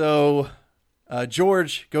right, so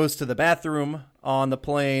George goes to the bathroom on the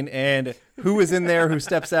plane, and who is in there? Who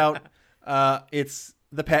steps out? It's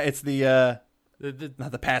the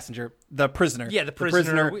Not the passenger, the prisoner. Yeah, the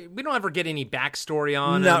prisoner. We don't ever get any backstory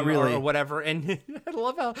on Not him really. or whatever. And I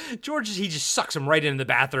love how George, he just sucks him right into the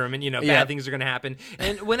bathroom, and bad things are going to happen.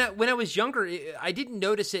 And when I was younger, I didn't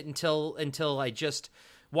notice it until I just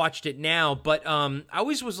watched it now, but I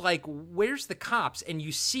always was like, where's the cops? And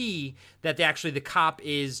you see that the cop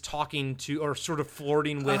is talking to, or sort of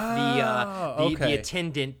flirting with the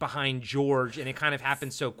attendant behind George, and it kind of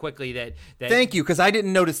happens so quickly that Thank you, because I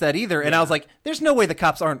didn't notice that either, and I was like, there's no way the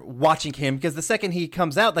cops aren't watching him, because the second he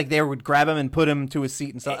comes out, like, they would grab him and put him to his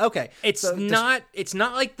seat and stuff. Okay. It's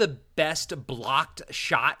not like the best blocked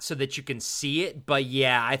shot so that you can see it, but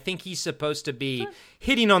yeah, I think he's supposed to be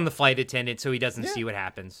hitting on the flight attendant so he doesn't see what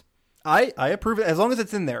happens. I approve it, as long as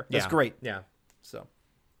it's in there. That's great. Yeah. So,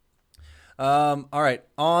 all right.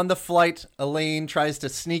 On the flight, Elaine tries to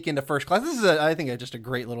sneak into first class. This is, I think, just a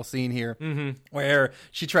great little scene here, where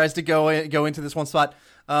she tries to go into this one spot,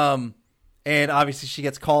 and obviously she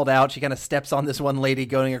gets called out. She kind of steps on this one lady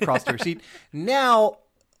going across to her seat. Now,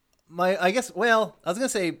 I was gonna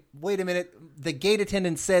say, wait a minute. The gate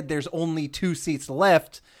attendant said there's only 2 seats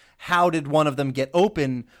left. How did one of them get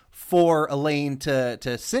open for Elaine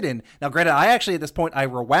to sit in? Now, granted, I actually, at this point, I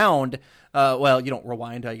rewound. You don't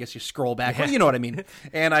rewind. I guess you scroll back. But you know what I mean.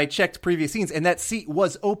 And I checked previous scenes, and that seat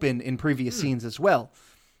was open in previous scenes as well.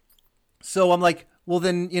 So I'm like, well,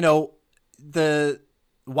 then,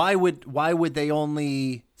 why would they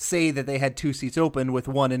only say that they had 2 seats open with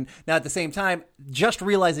one? And now at the same time, just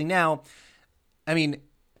realizing now, at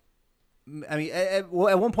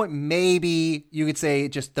one point, maybe you could say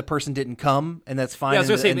just the person didn't come, and that's fine. Yeah, I was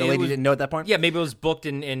going to say, and the lady didn't know at that point. Yeah, maybe it was booked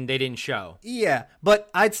and they didn't show. Yeah, but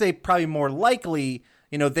I'd say probably more likely,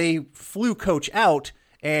 they flew Coach out,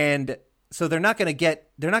 and so they're not going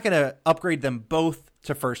to upgrade them both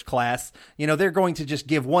to first class. They're going to just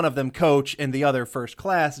give one of them Coach and the other first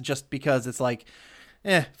class, just because it's like,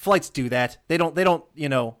 flights do that. They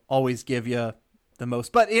don't always give you the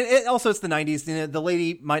most. But it also, it's the 90s. The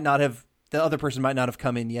lady might not have. The other person might not have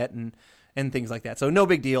come in yet, and things like that. So no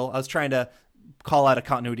big deal. I was trying to call out a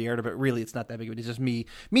continuity error, but really it's not that big of a deal. It's just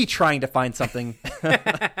me trying to find something.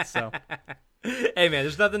 So, hey man,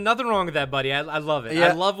 there's nothing wrong with that, buddy. I love it. Yeah.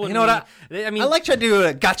 I love when I like trying to do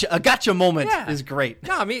a gotcha moment. Yeah. Is great.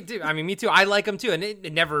 No, me too. Me too. I like them too, and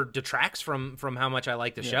it never detracts from how much I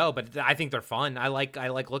like the show. But I think they're fun. I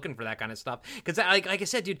like looking for that kind of stuff because, like I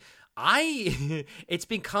said, dude, it's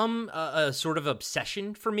become a sort of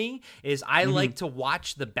obsession for me. Is I like to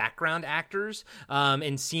watch the background actors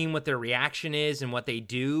and seeing what their reaction is and what they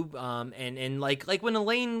do. And like when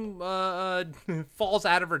Elaine falls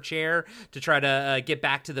out of her chair to try to get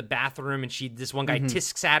back to the bathroom, and this one guy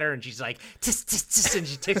tisks at her, and she's like tisk tisk tisk, and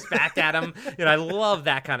she ticks back at him. I love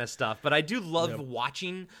that kind of stuff. But I do love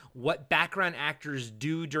watching what background actors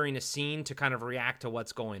do during a scene to kind of react to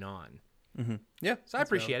what's going on. Yeah, so I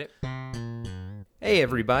appreciate it. Hey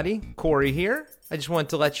everybody, Corey here. I just wanted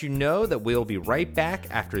to let you know that we'll be right back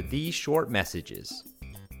after these short messages.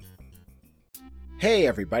 Hey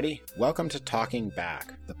everybody, welcome to Talking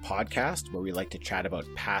Back, the podcast where we like to chat about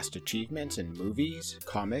past achievements in movies,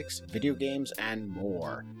 comics, video games, and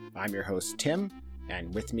more. I'm your host Tim,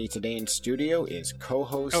 and with me today in studio is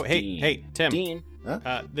co-host Dean. Hey, Tim. Dean,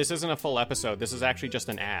 huh? This isn't a full episode. This is actually just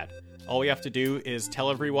an ad. All we have to do is tell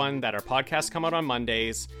everyone that our podcasts come out on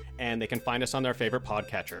Mondays, and they can find us on their favorite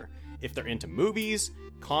podcatcher. If they're into movies,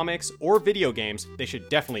 comics, or video games, they should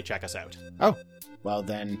definitely check us out. Oh, well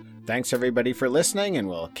then, thanks everybody for listening, and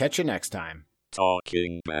we'll catch you next time.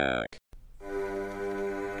 Talking Back.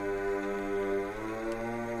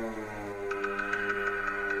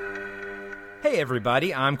 Hey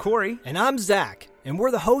everybody, I'm Corey. And I'm Zach, and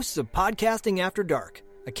we're the hosts of Podcasting After Dark,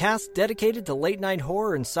 a cast dedicated to late-night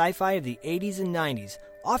horror and sci-fi of the 80s and 90s,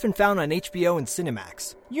 often found on HBO and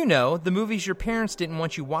Cinemax. The movies your parents didn't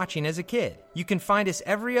want you watching as a kid. You can find us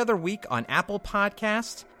every other week on Apple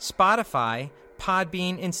Podcasts, Spotify,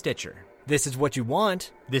 Podbean, and Stitcher. This is what you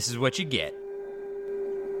want. This is what you get.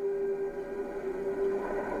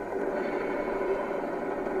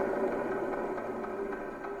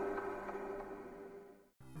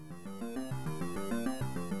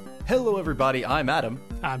 Hello, everybody. I'm Adam.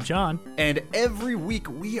 I'm John. And every week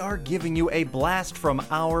we are giving you a blast from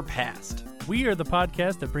our past. We are the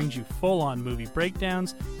podcast that brings you full-on movie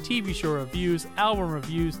breakdowns, TV show reviews, album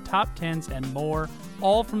reviews, top 10s, and more,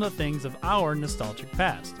 all from the things of our nostalgic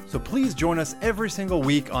past. So please join us every single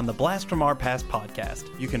week on the Blast from Our Past podcast.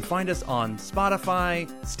 You can find us on Spotify,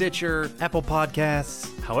 Stitcher, Apple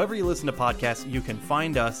Podcasts. However you listen to podcasts, you can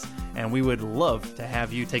find us, and we would love to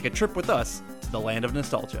have you take a trip with us to the land of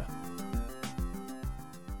nostalgia.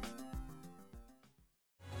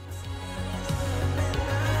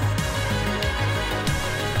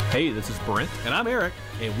 Hey, this is Brent. And I'm Eric.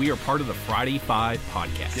 And we are part of the Friday 5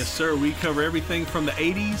 podcast. Yes, sir. We cover everything from the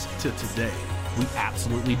 80s to today. We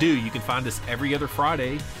absolutely do. You can find us every other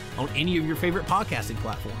Friday on any of your favorite podcasting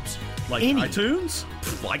platforms. Like iTunes?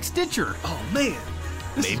 Like Stitcher. Oh, man.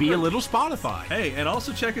 Maybe a little Spotify. Hey, and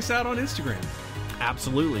also check us out on Instagram.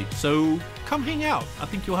 Absolutely. So come hang out. I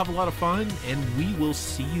think you'll have a lot of fun, and we will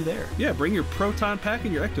see you there. Yeah, bring your Proton Pack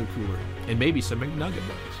and your Ecto Cooler. And maybe some McNugget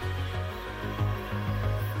bugs.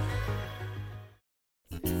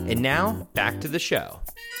 And now, back to the show.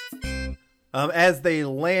 As they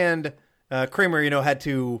land, Kramer, had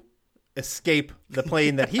to escape the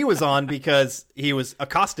plane that he was on because he was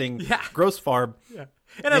accosting Grossfarb. Yeah.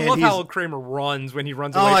 And I love how Kramer runs when he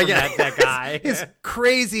runs away from that guy. His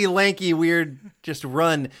crazy, lanky, weird just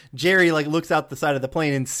run. Jerry looks out the side of the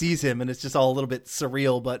plane and sees him, and it's just all a little bit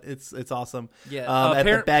surreal, but it's awesome. Yeah.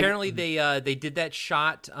 Apparently they did that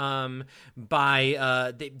shot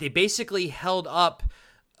by they basically held up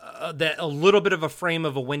a little bit of a frame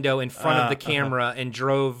of a window in front of the camera and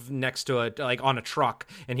drove next to it, on a truck,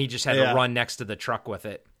 and he just had to run next to the truck with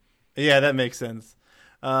it. Yeah, that makes sense.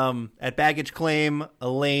 At baggage claim,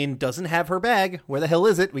 Elaine doesn't have her bag. Where the hell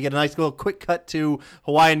is it? We get a nice little quick cut to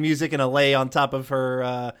Hawaiian music and a lei on top of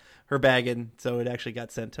her bag, and so it actually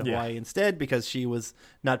got sent to Hawaii instead because she was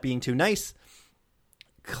not being too nice.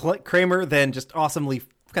 Kramer then just awesomely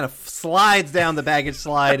kind of slides down the baggage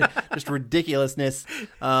slide, just ridiculousness.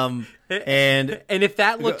 And if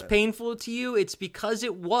that looked painful to you, it's because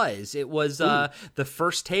it was the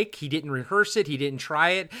first take. He didn't rehearse it. He didn't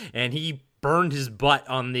try it. And he burned his butt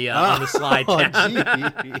on the slide down.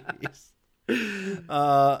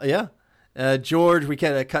 George, we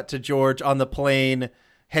kind of cut to George on the plane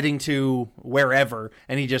heading to wherever.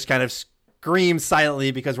 And he just kind of screams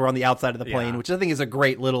silently because we're on the outside of the plane, which I think is a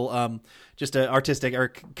great little, just an artistic or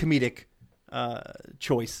comedic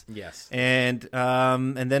choice. Yes. And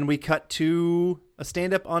then we cut to a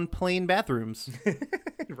stand-up on plane bathrooms.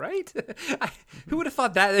 Right? Who would have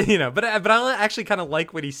thought that? But I actually kind of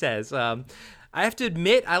like what he says. I have to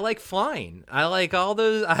admit, I like flying. I like all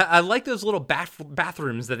those. I like those little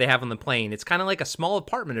bathrooms that they have on the plane. It's kind of like a small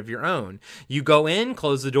apartment of your own. You go in,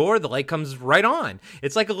 close the door, the light comes right on.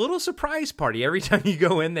 It's like a little surprise party every time you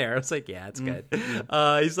go in there. It's like, yeah, it's good.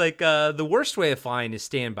 He's like, the worst way of flying is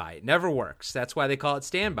standby. It never works. That's why they call it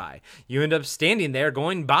standby. You end up standing there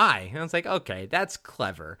going by. And I was like, okay, that's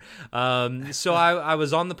clever. So I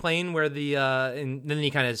was on the plane where and then he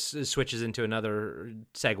kind of switches into another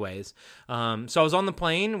segues. So I was on the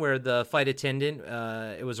plane where the flight attendant,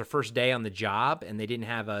 it was her first day on the job, and they didn't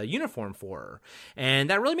have a uniform for her.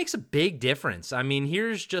 And that really makes a big difference. I mean,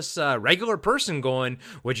 here's just a regular person going,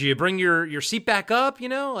 would you bring your seat back up?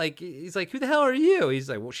 He's like, who the hell are you?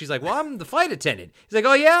 She's like, well, I'm the flight attendant. He's like,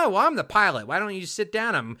 oh yeah, well, I'm the pilot. Why don't you sit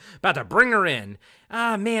down? I'm about to bring her in.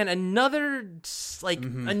 Ah, man, another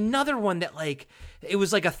one that it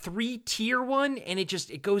was like a 3-tier one, and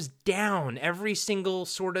it goes down every single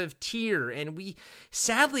sort of tier. And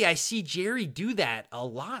sadly, I see Jerry do that a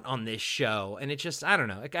lot on this show, and it just, I don't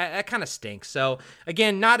know, that kind of stinks. So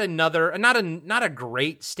again, not a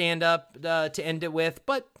great stand up to end it with,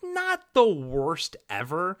 but not the worst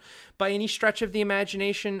ever by any stretch of the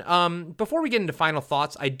imagination. Before we get into final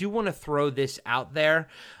thoughts, I do want to throw this out there.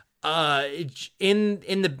 In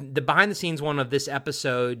the behind the scenes one of this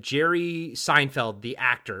episode, Jerry Seinfeld, the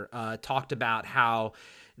actor, talked about how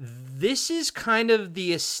this is kind of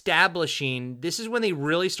the establishing. This is when they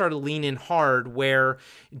really started leaning hard, where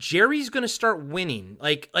Jerry's going to start winning.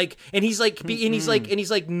 And he's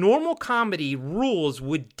like, normal comedy rules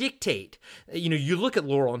would dictate. You look at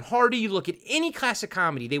Laurel and Hardy, you look at any classic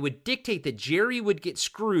comedy, they would dictate that Jerry would get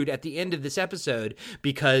screwed at the end of this episode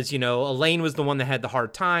because Elaine was the one that had the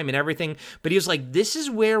hard time and everything. But he was like, this is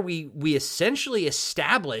where we essentially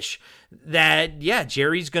establish that, yeah,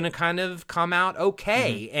 Jerry's going to kind of come out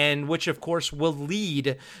okay, and which, of course, will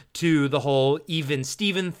lead to the whole even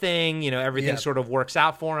Steven thing. Everything sort of works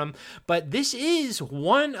out for him. But this is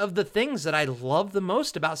one of the things that I love the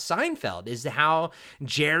most about Seinfeld is how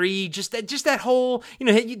Jerry, just that whole,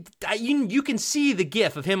 you can see the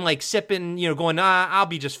gif of him sipping, going, I'll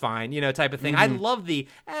be just fine, type of thing. I love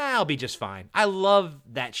I'll be just fine. I love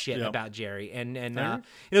that shit about Jerry. And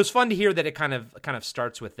it was fun to hear that it kind of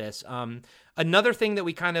starts with this. Another thing that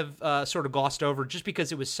we kind of sort of glossed over, just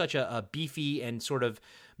because it was such a beefy and sort of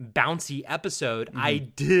bouncy episode, I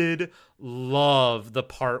did love the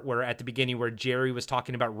part where at the beginning where Jerry was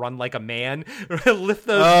talking about run like a man, lift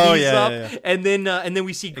those knees up, and then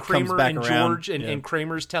we see Kramer and George, and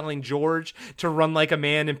Kramer's telling George to run like a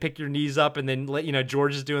man and pick your knees up, and then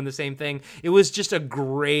George is doing the same thing. It was just a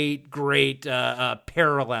great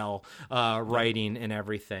parallel writing and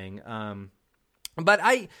everything. But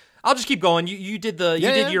I'll just keep going. You did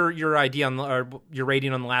your idea or your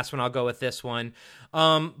rating on the last one. I'll go with this one.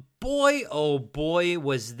 Boy, oh boy,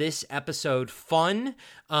 was this episode fun.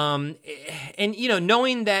 And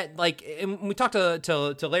knowing that, and we talked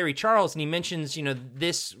to Larry Charles, and he mentions,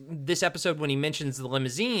 this episode when he mentions the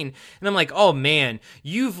limousine, and I'm like, oh man,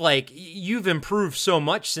 you've improved so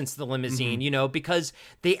much since the limousine, because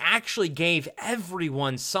they actually gave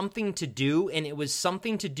everyone something to do, and it was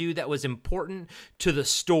something to do that was important to the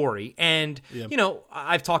story. And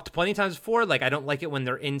I've talked plenty of times before, I don't like it when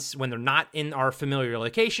they're not in our familiar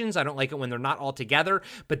locations. I don't like it when they're not all together.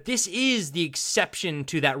 But this is the exception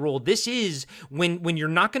to that rule. This is when you're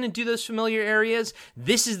not going to do those familiar areas.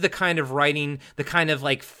 This is the kind of writing, the kind of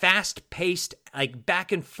fast-paced,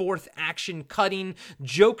 back and forth action cutting.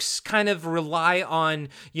 Jokes kind of rely on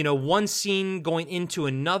one scene going into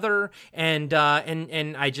another, and I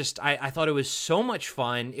thought it was so much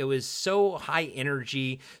fun. It was so high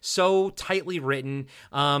energy, so tightly written.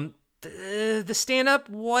 The stand-up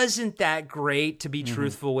wasn't that great, to be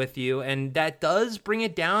truthful with you, and that does bring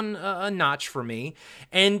it down a notch for me.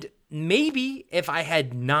 And maybe if I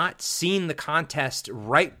had not seen the contest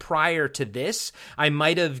right prior to this, I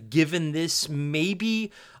might have given this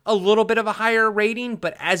maybe a little bit of a higher rating,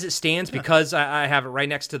 but as it stands, because I have it right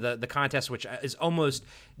next to the contest, which is almost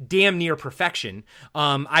damn near perfection,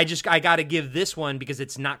 I got to give this one, because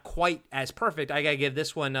it's not quite as perfect, I got to give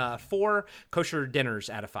this one 4 kosher dinners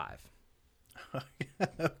out of 5.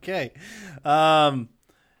 Okay. I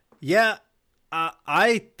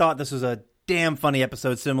thought this was a damn funny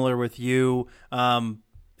episode, similar with you. We don't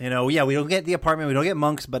get the apartment, we don't get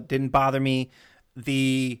monks, but didn't bother me.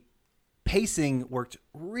 The pacing worked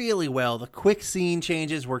really well. The quick scene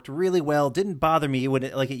changes worked really well. Didn't bother me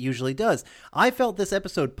like it usually does. I felt this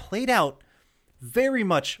episode played out very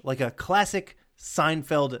much like a classic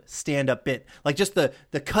Seinfeld stand-up bit. Just the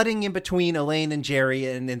cutting in between Elaine and Jerry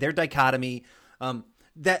and their dichotomy.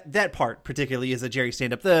 That part particularly is a Jerry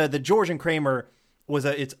stand-up. The George and Kramer was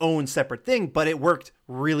its own separate thing, but it worked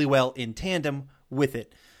really well in tandem with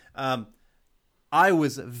it. I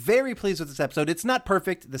was very pleased with this episode. It's not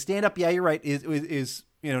perfect. The stand-up, yeah, you're right, is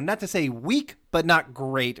not to say weak, but not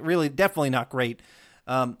great. Really, definitely not great.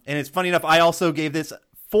 And it's funny enough, I also gave this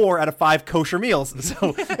 4 out of 5 kosher meals.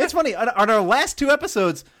 So it's funny. On our last 2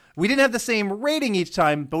 episodes, we didn't have the same rating each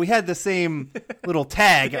time, but we had the same little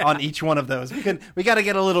tag on each one of those. We got to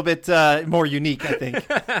get a little bit more unique, I think.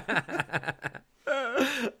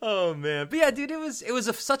 Oh man, but yeah, dude, it was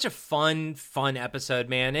such a fun episode,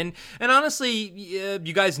 man, and honestly,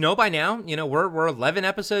 you guys know by now, we're 11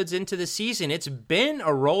 episodes into the season. It's been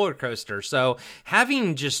a roller coaster. So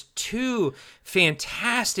having just 2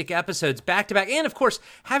 fantastic episodes back to back, and of course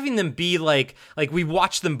having them be like we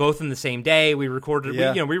watched them both in the same day. We recorded,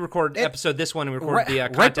 we recorded episode this one and we recorded the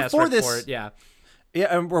contest right before it. Yeah.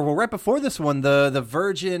 Yeah, well, right before this one, the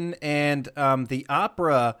Virgin and the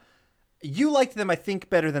Opera. You liked them, I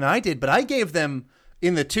think, better than I did, but I gave them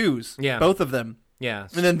in the 2s, both of them. Yeah.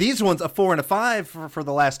 And then these ones, a 4 and a 5 for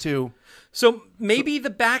the last 2. So maybe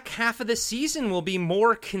the back half of the season will be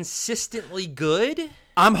more consistently good?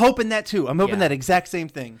 I'm hoping that too. I'm hoping that exact same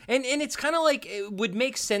thing. And it's kind of it would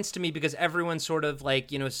make sense to me because everyone sort of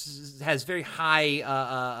has very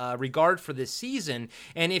high regard for this season.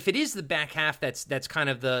 And if it is the back half that's kind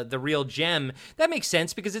of the real gem, that makes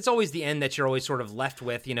sense because it's always the end that you're always sort of left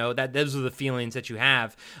with, that those are the feelings that you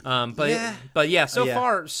have.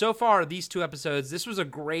 So far these 2 episodes, this was a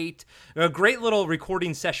great little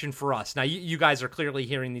recording session for us. Now you guys are clearly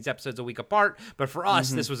hearing these episodes a week apart, but for us,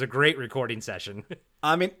 this was a great recording session.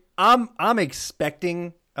 I mean, I'm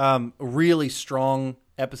expecting really strong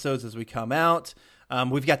episodes as we come out.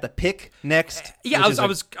 We've got the pick next. Yeah, I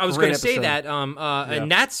was going to say that,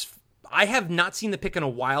 and that's. I have not seen the pick in a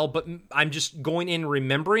while, but I'm just going in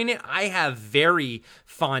remembering it. I have very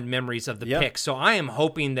fond memories of the pick, so I am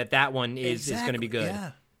hoping that one is going to be good.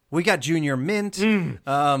 Yeah. We got Junior Mint.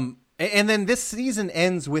 And then this season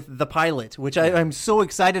ends with the pilot, which I'm so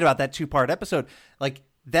excited about, that 2-part episode.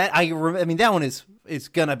 That one is it's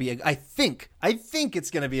gonna be. I think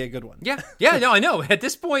it's gonna be a good one. Yeah. No, I know. At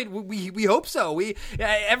this point, we hope so. We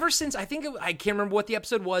ever since I can't remember what the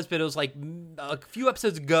episode was, but it was like a few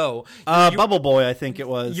episodes ago. Bubble Boy, I think it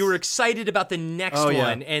was. You were excited about the next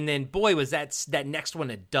one, and then boy, was that next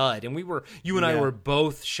one a dud. And you and I were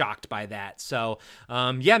both shocked by that. So,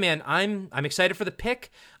 man, I'm excited for the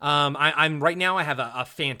pick. I'm right now. I have a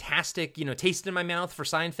fantastic taste in my mouth for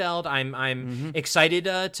Seinfeld. I'm excited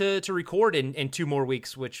to record in 2 more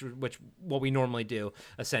weeks, which what we normally do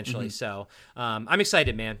essentially. So I'm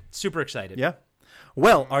excited, man. Super excited. Yeah.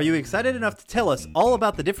 Well, are you excited enough to tell us all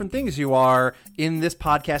about the different things you are in this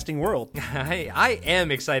podcasting world? I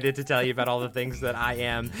am excited to tell you about all the things that I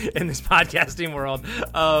am in this podcasting world.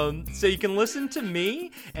 So you can listen to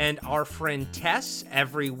me and our friend Tess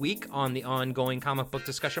every week on the ongoing comic book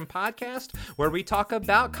discussion podcast, where we talk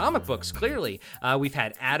about comic books, clearly. We've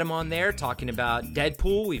had Adam on there talking about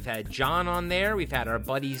Deadpool. We've had John on there. We've had our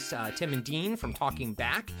buddies Tim and Dean from Talking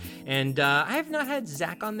Back. And I have not had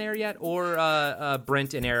Zach on there yet, or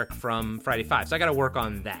Brent and Eric from Friday 5, so I got to work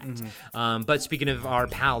on that. But speaking of our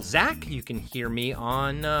pal Zach, you can hear me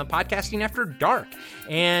on Podcasting After Dark.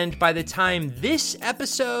 And by the time this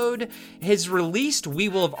episode is released, we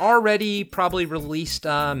will have already probably released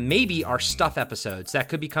maybe our Stuff episodes. That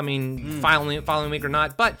could be coming following week or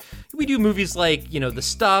not. But we do movies like, The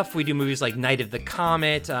Stuff. We do movies like Night of the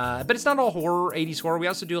Comet. But it's not all horror, 80s horror. We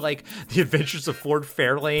also do like The Adventures of Ford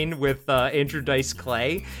Fairlane with Andrew Dice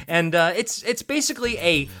Clay. And it's basically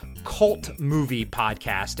a cult movie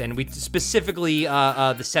podcast, and we specifically the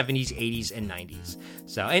 70s, 80s, and 90s.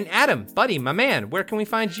 So, and Adam, buddy, my man, where can we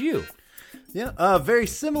find you? Yeah, very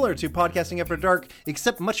similar to Podcasting After Dark,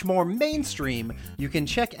 except much more mainstream. You can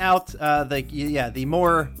check out the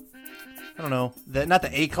more, I don't know, not the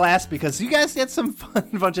A class, because you guys get some fun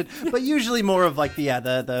bunch, but usually more of like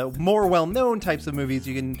the more well-known types of movies.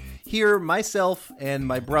 You can hear myself and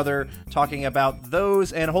my brother talking about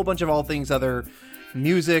those and a whole bunch of all things other,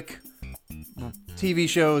 music, TV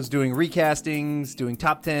shows, doing recastings, doing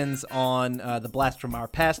top 10s on the Blast from Our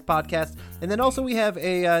Past podcast. And then also we have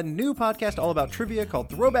a new podcast all about trivia called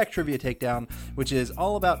Throwback Trivia Takedown, which is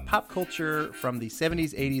all about pop culture from the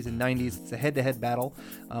 70s, 80s, and 90s. It's a head-to-head battle.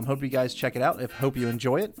 Hope you guys check it out. Hope you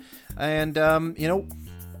enjoy it. And,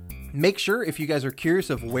 make sure, if you guys are curious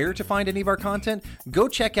of where to find any of our content, go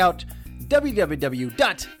check out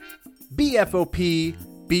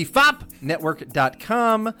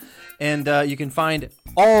www.bfopnetwork.com, and you can find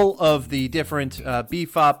all of the different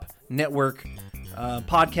BFOP network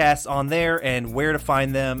podcasts on there and where to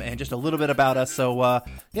find them and just a little bit about us. So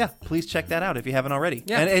please check that out if you haven't already.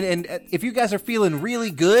 Yeah. And if you guys are feeling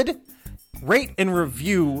really good, rate and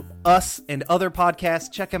review us and other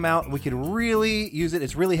podcasts. Check them out. We could really use it.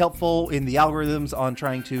 It's really helpful in the algorithms on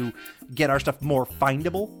trying to get our stuff more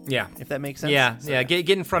findable. Yeah. If that makes sense. Yeah. So, yeah. Get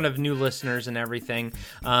in front of new listeners and everything.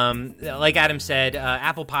 Like Adam said,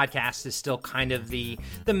 Apple Podcasts is still kind of the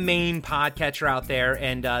main podcatcher out there,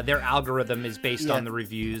 and their algorithm is based on the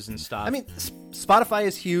reviews and stuff. I mean, Spotify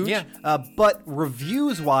is huge, but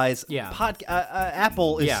reviews-wise,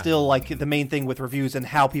 Apple is still like the main thing with reviews and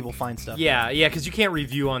how people find stuff. Yeah, because you can't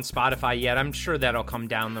review on Spotify yet. I'm sure that'll come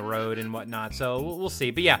down the road and whatnot, so we'll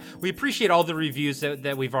see. But yeah, we appreciate all the reviews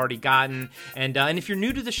that we've already gotten. And if you're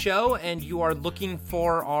new to the show and you are looking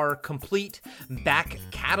for our complete back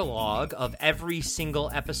catalog of every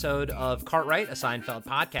single episode of Cartwright, a Seinfeld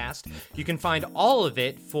podcast, you can find all of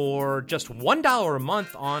it for just $1 a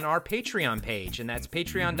month on our Patreon page. And that's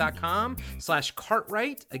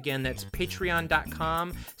patreon.com/Cartwright. Again, that's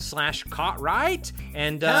patreon.com/Cartwright.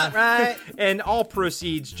 And and all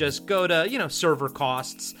proceeds just go to, server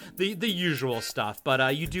costs, the usual stuff.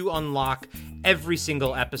 But you do unlock every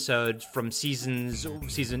single episode from season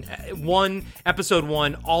 1, episode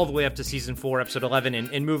 1, all the way up to season 4, episode 11,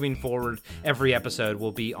 and moving forward, every episode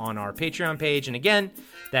will be on our Patreon page. And again,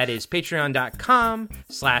 that is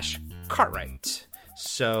patreon.com/Cartwright.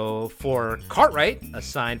 So for Cartwright, a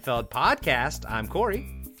Seinfeld podcast, I'm Corey.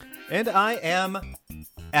 And I am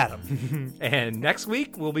Adam. And next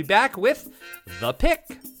week, we'll be back with The Pick.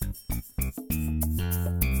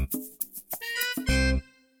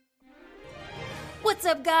 What's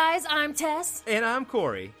up, guys? I'm Tess. And I'm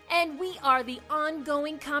Corey. And we are the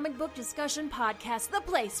ongoing comic book discussion podcast, the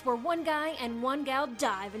place where one guy and one gal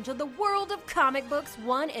dive into the world of comic books,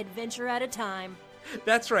 one adventure at a time.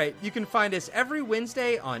 That's right. You can find us every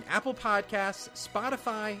Wednesday on Apple Podcasts,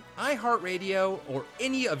 Spotify, iHeartRadio, or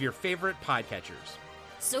any of your favorite podcatchers.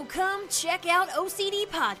 So come check out OCD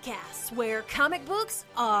Podcasts, where comic books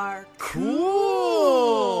are cool.